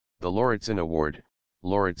The Lauritzen Award,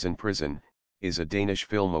 Lauritzen Prisen, is a Danish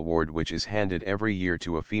film award which is handed every year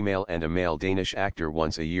to a female and a male Danish actor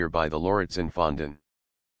once a year by the Lauritzen Fonden.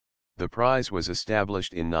 The prize was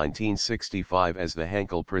established in 1965 as the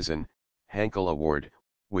Hankel Prisen, Hankel Award,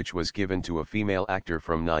 which was given to a female actor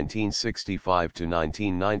from 1965 to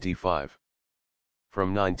 1995.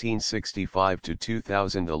 From 1965 to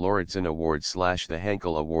 2000 the Lauritzen Award/the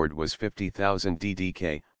Hankel Award was 50,000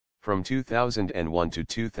 DDK, from 2001 to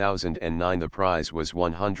 2009 the prize was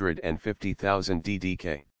 150,000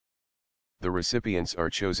 DDK. The recipients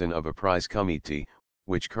are chosen of a prize committee,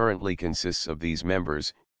 which currently consists of these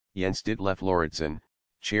members: Jens Ditlev Lauritzen,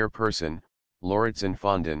 Chairperson, Lauritzen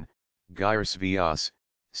Fonden, Geir Svias,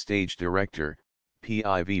 Stage Director,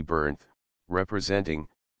 Piv Bernth, Representing,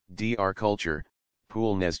 DR Culture,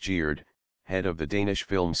 Poul Nesgerd, Head of the Danish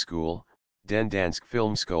Film School, Den Dansk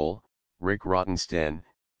Filmskole, Rick Rottensten,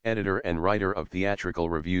 Editor and writer of theatrical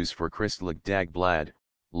reviews for Kristelig Dagblad,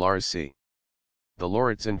 Lars C. The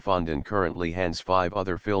Lauritzen Fonden currently hands 5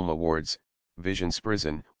 other film awards.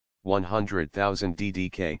 Visionsprisen, 100,000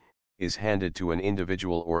 DDK, is handed to an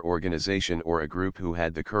individual or organization or a group who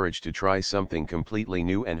had the courage to try something completely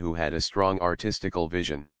new and who had a strong artistical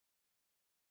vision.